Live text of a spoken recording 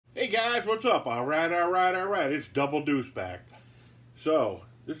guys, what's up? Alright, it's Double Deuce back. So,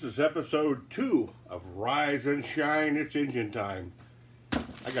 this is episode 2 of Rise and Shine, It's Engine Time.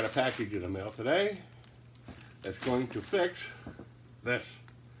 I got a package in the mail today that's going to fix this.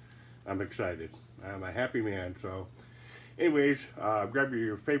 I'm excited. I'm a happy man. So, anyways, grab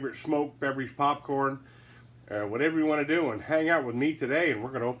your favorite smoke, beverage, popcorn, whatever you want to do, and hang out with me today, and we're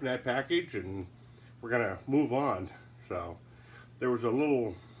going to open that package, and we're going to move on. So, there was a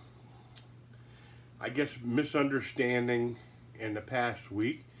little, I guess, misunderstanding in the past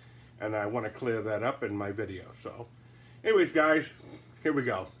week, and I want to clear that up in my video. So, anyways, guys, here we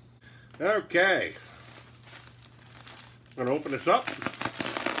go. Okay, I'm going to open this up,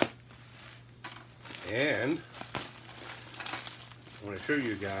 and I want to show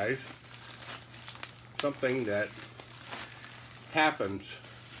you guys something that happens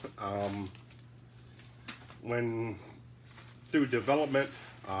when through development,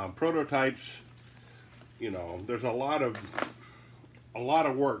 prototypes. You know, there's a lot of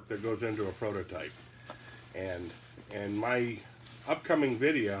work that goes into a prototype, and my upcoming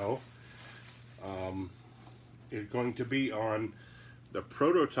video is going to be on the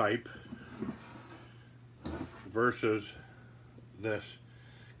prototype versus this,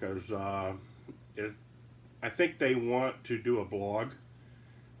 because I think they want to do a blog,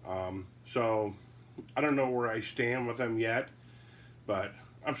 so I don't know where I stand with them yet, but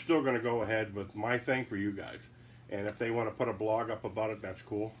I'm still going to go ahead with my thing for you guys. And if they want to put a blog up about it, that's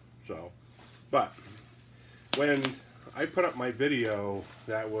cool. So, but when I put up my video,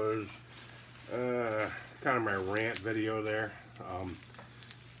 that was kind of my rant video there.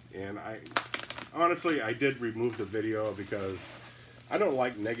 And honestly, I did remove the video because I don't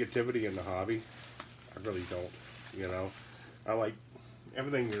like negativity in the hobby. I really don't, you know. I like,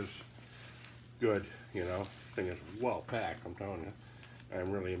 everything is good, you know. This thing is well packed, I'm telling you. I'm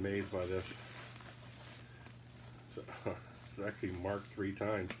really amazed by this. So, it's actually marked 3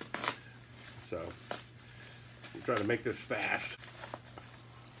 times. So, I'm trying to make this fast.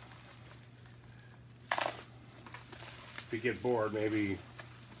 If you get bored, maybe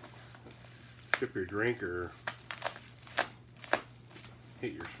sip your drink or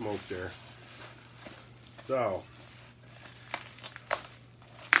hit your smoke there. So,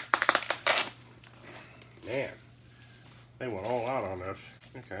 man, they went all out on this.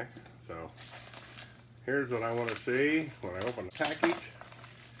 Okay, so here's what I want to see when I open the package.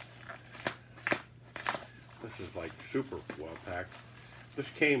 This is like super well packed. This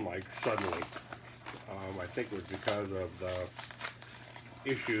came like suddenly. I think it was because of the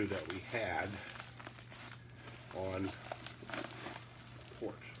issue that we had on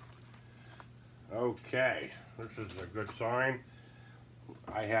ports. Okay, this is a good sign.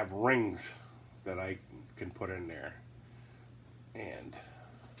 I have rings that I can put in there. And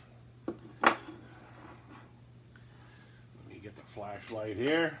let me get the flashlight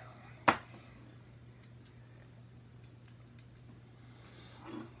here.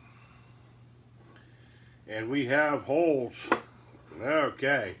 And we have holes.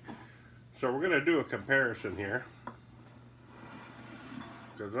 Okay, so we're going to do a comparison here,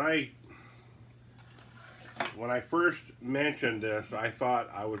 because when I first mentioned this, I thought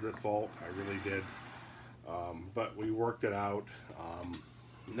I was at fault. I really did. But we worked it out.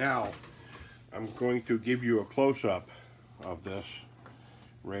 Now, I'm going to give you a close-up of this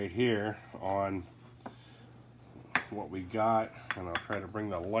right here on what we got, and I'll try to bring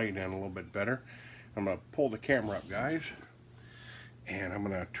the light in a little bit better. I'm going to pull the camera up, guys, and I'm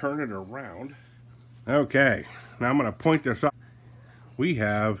going to turn it around. Okay, now I'm going to point this up. We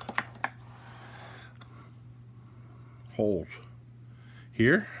have holes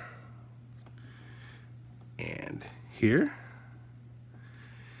here, and here,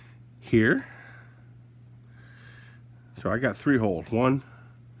 here. So I got 3 holes. 1,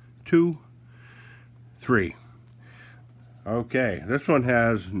 2, 3. Okay, this one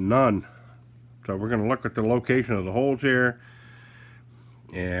has none. So we're going to look at the location of the holes here,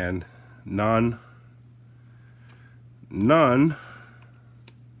 and none. None.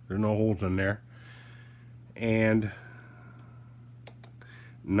 There's no holes in there. And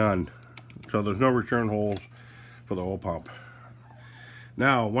none. So there's no return holes for the oil pump.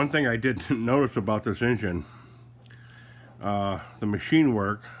 Now, one thing I did notice about this engine, the machine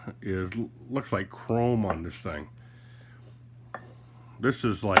work looks like chrome on this thing. This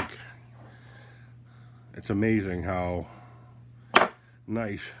is like, it's amazing how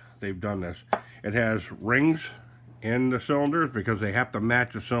nice they've done this. It has rings in the cylinders because they have to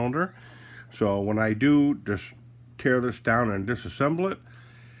match the cylinder. So when I do just tear this down and disassemble it,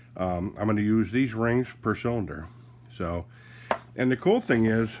 I'm going to use these rings per cylinder. So And the cool thing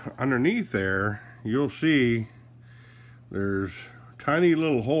is, underneath there, you'll see there's tiny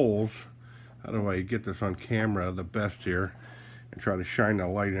little holes. How do I get this on camera the best here and try to shine the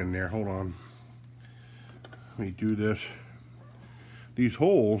light in there? Hold on. Let me do this. These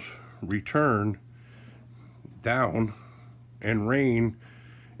holes return down and rain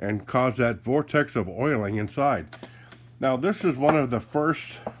and cause that vortex of oiling inside. Now, this is one of the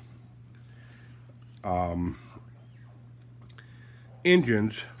first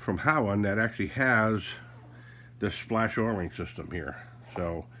engines from Howin that actually has this splash oiling system here.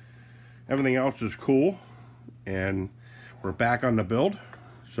 So everything else is cool, and we're back on the build.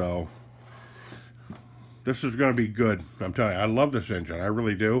 So this is going to be good. I'm telling you, I love this engine. I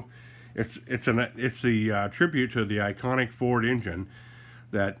really do. It's the tribute to the iconic Ford engine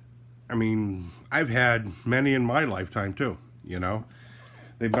that, I mean, I've had many in my lifetime too. You know,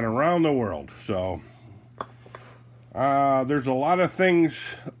 they've been around the world. So there's a lot of things.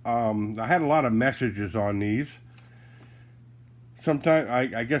 I had a lot of messages on these. Sometimes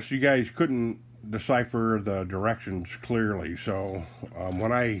I guess you guys couldn't decipher the directions clearly. So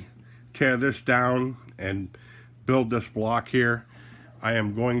when I tear this down and build this block here, I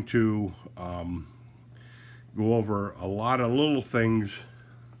am going to go over a lot of little things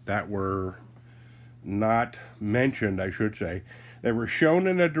that were not mentioned, I should say. They were shown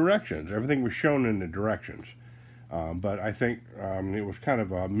in the directions. Everything was shown in the directions. But I think it was kind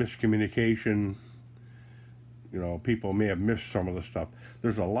of a miscommunication. You know, people may have missed some of the stuff.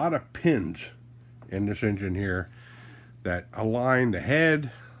 There's a lot of pins in this engine here that align the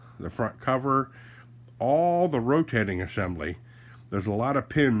head, the front cover, all the rotating assembly. There's a lot of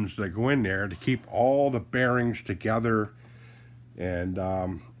pins that go in there to keep all the bearings together. And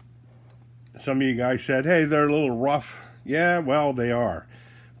some of you guys said, hey, they're a little rough. Yeah, well, they are.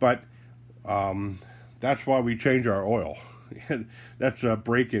 But that's why we change our oil. That's a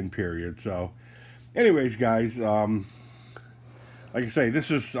break-in period. So anyways, guys, like I say,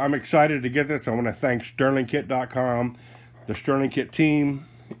 I'm excited to get this. I want to thank SterlingKit.com, the Sterling Kit team,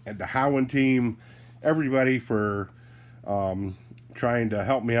 and the Howin team, everybody for trying to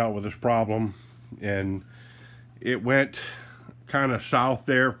help me out with this problem. And it went kind of south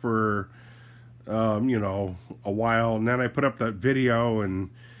there for you know, a while, and then I put up that video, and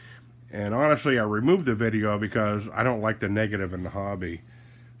honestly I removed the video because I don't like the negative in the hobby.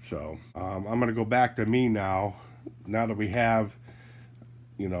 So I'm gonna go back to me now that we have,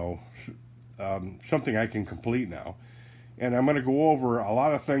 you know, something I can complete now, and I'm gonna go over a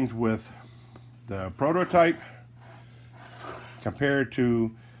lot of things with the prototype compared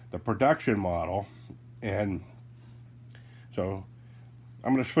to the production model. And so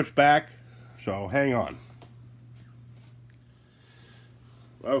I'm going to switch back, so hang on.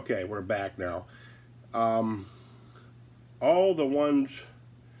 Okay, we're back now. All the ones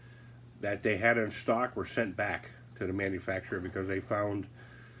that they had in stock were sent back to the manufacturer because they found,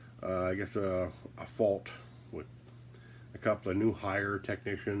 I guess, a fault with a couple of new hire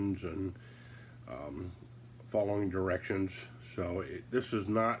technicians and following directions. So this is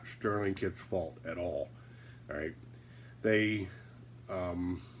not Sterling Kit's fault at all. All right, they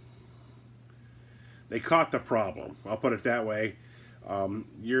caught the problem. I'll put it that way.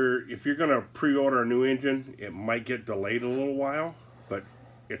 If you're gonna pre-order a new engine, it might get delayed a little while, but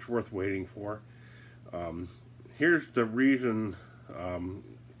it's worth waiting for. Here's the reason.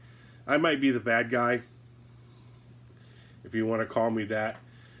 I might be the bad guy, if you want to call me that,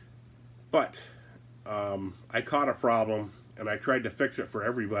 but I caught a problem and I tried to fix it for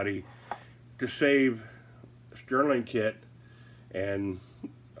everybody to save Sterling Kit and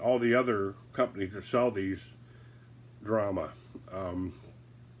all the other companies that sell these drama.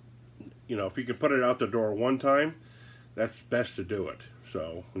 You know, if you can put it out the door one time, that's best to do it.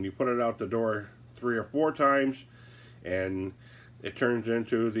 So when you put it out the door 3 or 4 times, and it turns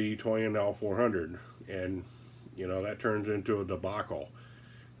into the Howin L400, and you know, that turns into a debacle.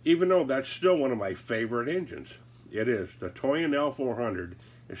 Even though that's still one of my favorite engines. It is. The Howin L400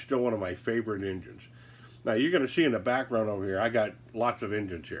 is still one of my favorite engines. Now you're going to see in the background over here, I got lots of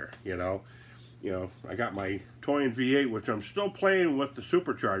engines here, you know. I got my Howin V8, which I'm still playing with the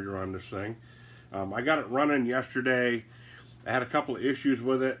supercharger on this thing. I got it running yesterday. I had a couple of issues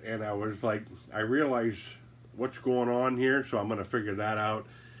with it, and I was like, I realized what's going on here, so I'm going to figure that out.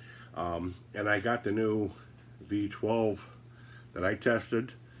 And I got the new V12 that I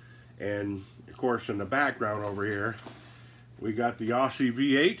tested. And of course, in the background over here, we got the Aussie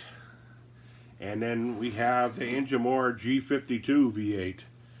V8, and then we have the Ingemoore G52 V8.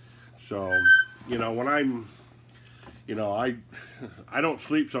 So, you know, when I'm you know, I don't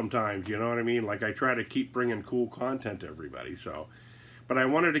sleep sometimes, you know what I mean? Like, I try to keep bringing cool content to everybody, so. But I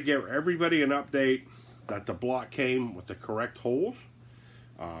wanted to give everybody an update that the block came with the correct holes.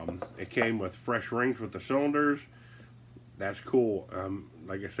 It came with fresh rings with the cylinders. That's cool.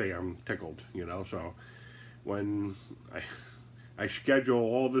 Like I say, I'm tickled, you know, so when I schedule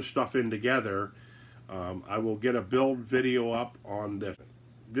all this stuff in together, I will get a build video up on this.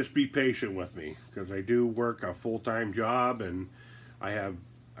 Just be patient with me, because I do work a full-time job, and I have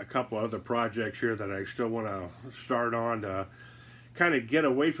a couple other projects here that I still want to start on to kind of get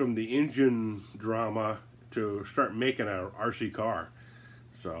away from the engine drama to start making a RC car.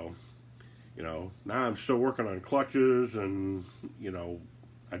 So, you know, now I'm still working on clutches and, you know,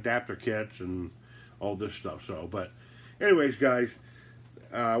 adapter kits and all this stuff. So, but anyways, guys,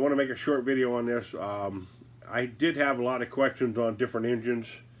 I want to make a short video on this. I did have a lot of questions on different engines.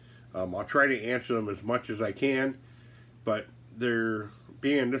 I'll try to answer them as much as I can, but this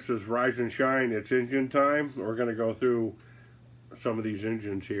is Rise and Shine, it's engine time. We're going to go through some of these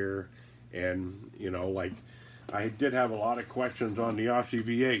engines here, and, you know, like, I did have a lot of questions on the Aussie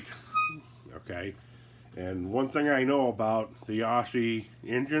V8, okay? And one thing I know about the Aussie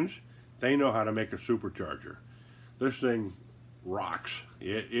engines, they know how to make a supercharger. This thing rocks.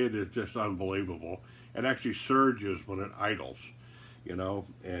 It is just unbelievable. It actually surges when it idles, you know.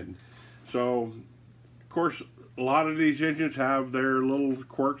 And so, of course, a lot of these engines have their little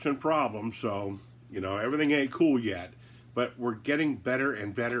quirks and problems, so, you know, everything ain't cool yet. But we're getting better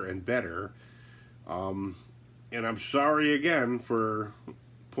and better and better. And I'm sorry again for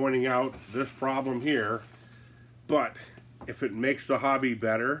pointing out this problem here, but if it makes the hobby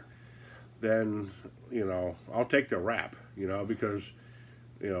better, then, you know, I'll take the rap, you know, because,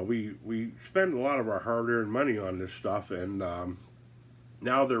 you know, we spend a lot of our hard-earned money on this stuff, and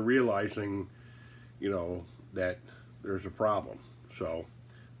now they're realizing, you know, that there's a problem. So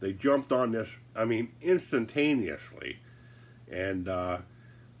they jumped on this, I mean, instantaneously, and I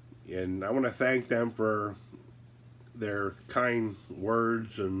want to thank them for their kind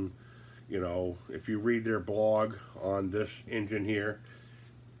words. And, you know, if you read their blog on this engine here,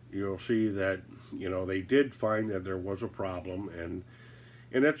 you'll see that, you know, they did find that there was a problem, and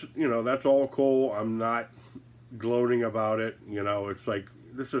it's, you know, that's all cool. I'm not gloating about it, you know. It's like,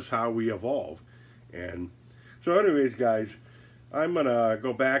 this is how we evolve. And so anyways, guys, I'm gonna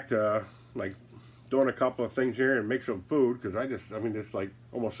go back to, like, doing a couple of things here and make some food, because I mean, it's like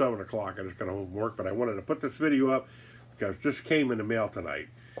almost 7 o'clock. I just got home from work, but I wanted to put this video up because this came in the mail tonight.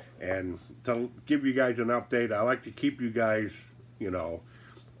 And to give you guys an update, I like to keep you guys, you know,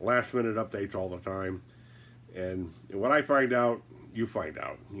 last minute updates all the time. And what I find out, you find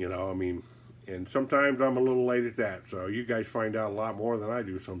out, you know, I mean, and sometimes I'm a little late at that, so you guys find out a lot more than I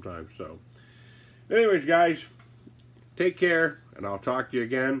do sometimes. So anyways, guys, take care, and I'll talk to you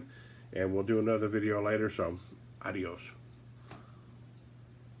again, and we'll do another video later. So adios.